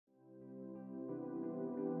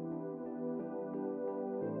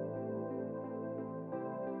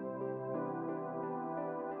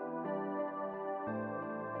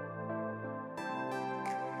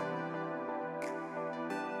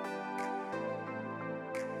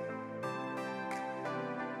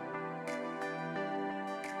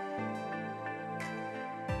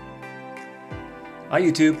Hi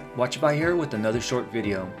YouTube, Watchaby here with another short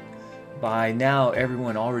video. By now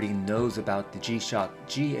everyone already knows about the G-SHOCK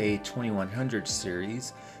GA-2100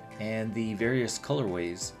 series and the various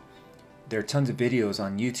colorways. There are tons of videos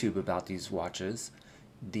on YouTube about these watches.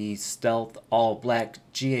 The stealth all-black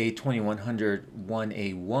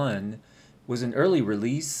GA-2100-1A1 was an early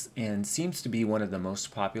release and seems to be one of the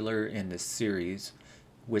most popular in this series,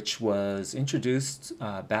 which was introduced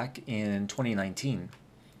back in 2019.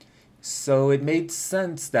 So it made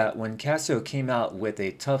sense that when Casio came out with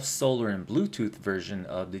a tough solar and Bluetooth version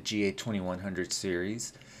of the GA-2100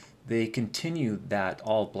 series, they continued that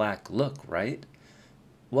all-black look, right?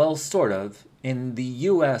 Well, sort of. In the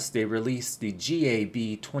US, they released the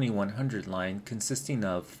GA-B2100 line consisting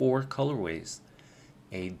of 4 colorways: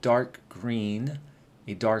 a dark green,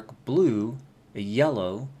 a dark blue, a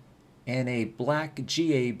yellow, and a black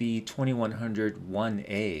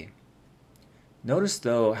GA-B2100-1A. Notice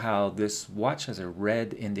though how this watch has a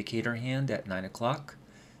red indicator hand at 9 o'clock,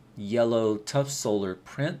 yellow tough solar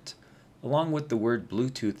print, along with the word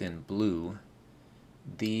Bluetooth in blue.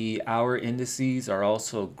 The hour indices are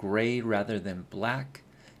also gray rather than black,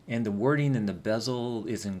 and the wording in the bezel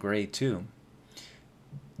is in gray too.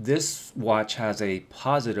 This watch has a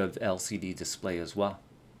positive LCD display as well.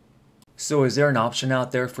 So is there an option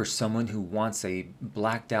out there for someone who wants a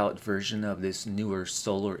blacked out version of this newer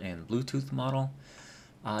solar and Bluetooth model?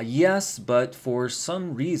 Yes, but for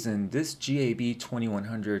some reason this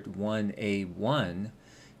GA-B2100-1A1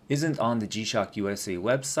 isn't on the G-SHOCK USA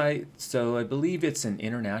website, so I believe it's an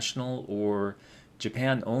international or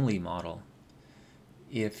Japan only model.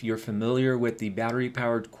 If you're familiar with the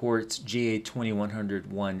battery-powered quartz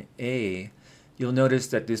GA-2100-1A, you'll notice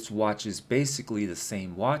that this watch is basically the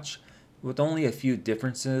same watch, with only a few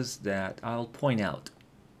differences that I'll point out.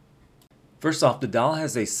 First off, the dial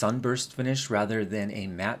has a sunburst finish rather than a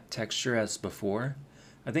matte texture as before.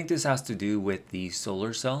 I think this has to do with the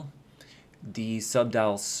solar cell. The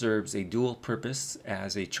subdial serves a dual purpose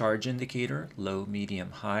as a charge indicator, low,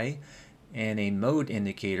 medium, high, and a mode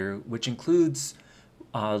indicator, which includes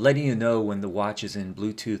letting you know when the watch is in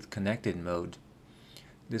Bluetooth connected mode.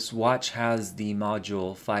 This watch has the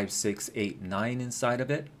module 5689 inside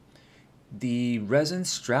of it. The resin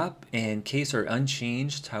strap and case are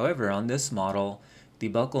unchanged. However, on this model, the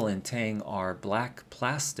buckle and tang are black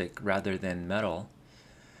plastic rather than metal.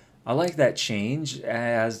 I like that change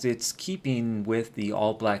as it's keeping with the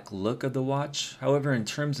all-black look of the watch. However, in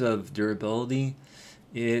terms of durability,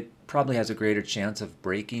 it probably has a greater chance of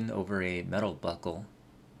breaking over a metal buckle.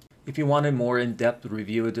 If you want a more in-depth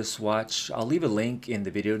review of this watch, I'll leave a link in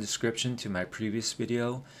the video description to my previous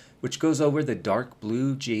video, which goes over the dark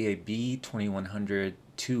blue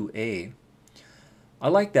GA-B2100-2A. I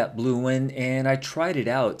like that blue one, and I tried it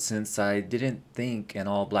out since I didn't think an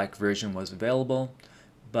all-black version was available,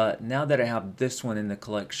 but now that I have this one in the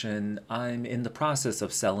collection, I'm in the process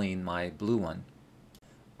of selling my blue one.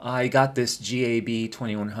 I got this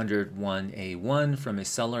GA-B2100-1A1 from a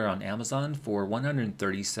seller on Amazon for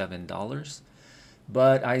 $137,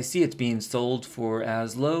 but I see it's being sold for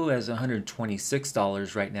as low as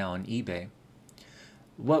 $126 right now on eBay.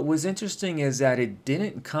 What was interesting is that it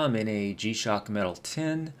didn't come in a G-SHOCK metal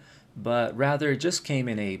tin, but rather it just came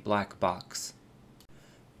in a black box.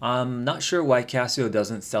 I'm not sure why Casio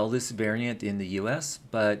doesn't sell this variant in the US,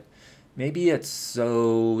 but maybe it's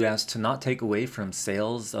so as to not take away from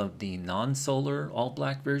sales of the non-solar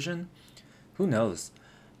all-black version. Who knows?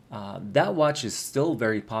 That watch is still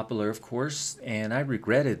very popular, of course, and I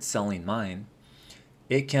regretted selling mine.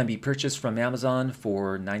 It can be purchased from Amazon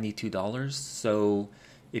for $92, so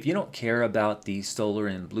if you don't care about the solar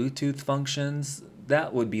and Bluetooth functions,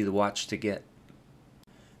 that would be the watch to get.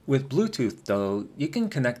 With Bluetooth, though, you can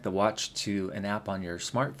connect the watch to an app on your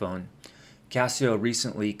smartphone. Casio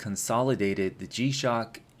recently consolidated the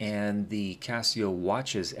G-SHOCK and the Casio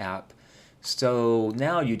Watches app, so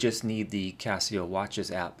now you just need the Casio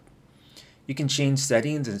Watches app. You can change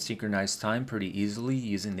settings and synchronize time pretty easily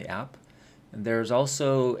using the app. And there's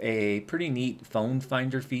also a pretty neat phone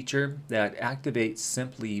finder feature that activates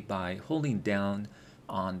simply by holding down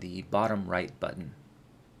on the bottom right button.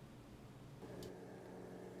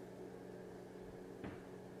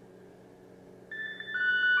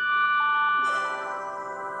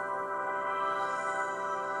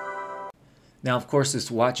 Now, of course,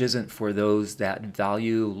 this watch isn't for those that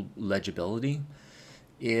value legibility.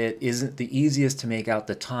 It isn't the easiest to make out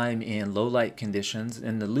the time in low light conditions,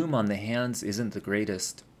 and the lume on the hands isn't the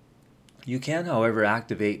greatest. You can, however,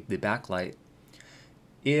 activate the backlight.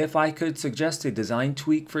 If I could suggest a design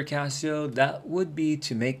tweak for Casio, that would be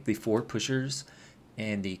to make the 4 pushers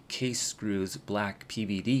and the case screws black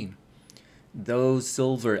PVD. Those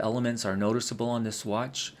silver elements are noticeable on this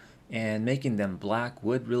watch, and making them black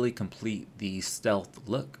would really complete the stealth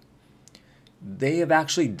look. They have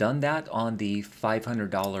actually done that on the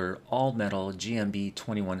 $500 all-metal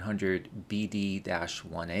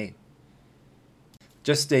GA-B2100-1A.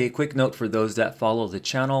 Just a quick note for those that follow the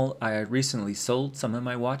channel, I recently sold some of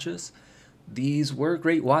my watches. These were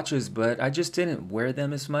great watches, but I just didn't wear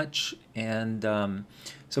them as much, and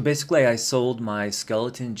so basically I sold my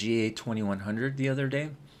Skeleton GA-2100 the other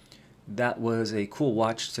day. That was a cool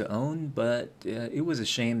watch to own, but it was a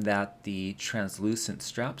shame that the translucent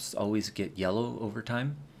straps always get yellow over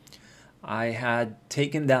time. I had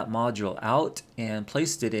taken that module out and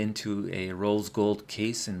placed it into a rose gold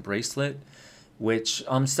case and bracelet, which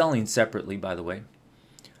I'm selling separately, by the way.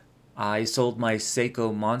 I sold my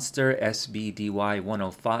Seiko Monster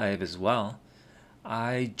SBDY105 as well.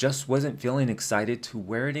 I just wasn't feeling excited to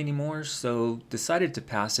wear it anymore, so decided to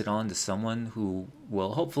pass it on to someone who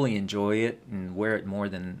will hopefully enjoy it and wear it more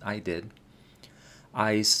than I did.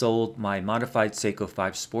 I sold my modified Seiko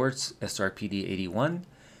 5 Sports SRPD81,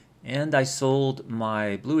 and I sold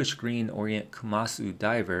my bluish green Orient Kumasu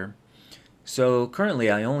diver. So currently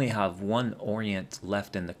I only have one Orient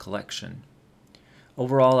left in the collection.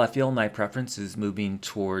 Overall, I feel my preference is moving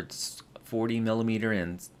towards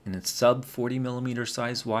 40mm and sub 40mm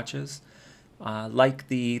size watches, like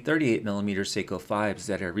the 38mm Seiko 5s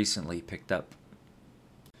that I recently picked up.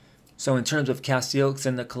 So in terms of Casioaks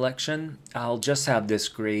in the collection, I'll just have this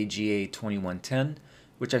gray GA-2110,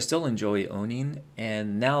 which I still enjoy owning,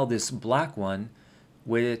 and now this black one,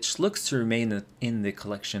 which looks to remain in the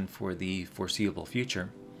collection for the foreseeable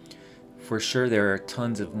future. For sure, there are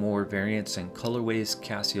tons of more variants and colorways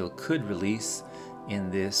Casio could release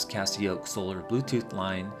in this Casioak Solar Bluetooth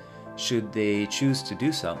line, should they choose to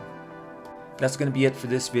do so. That's going to be it for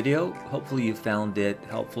this video. Hopefully you found it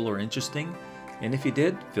helpful or interesting, and if you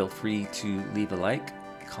did, feel free to leave a like,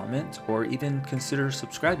 comment, or even consider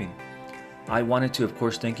subscribing. I wanted to, of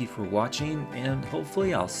course, thank you for watching, and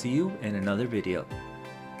hopefully I'll see you in another video.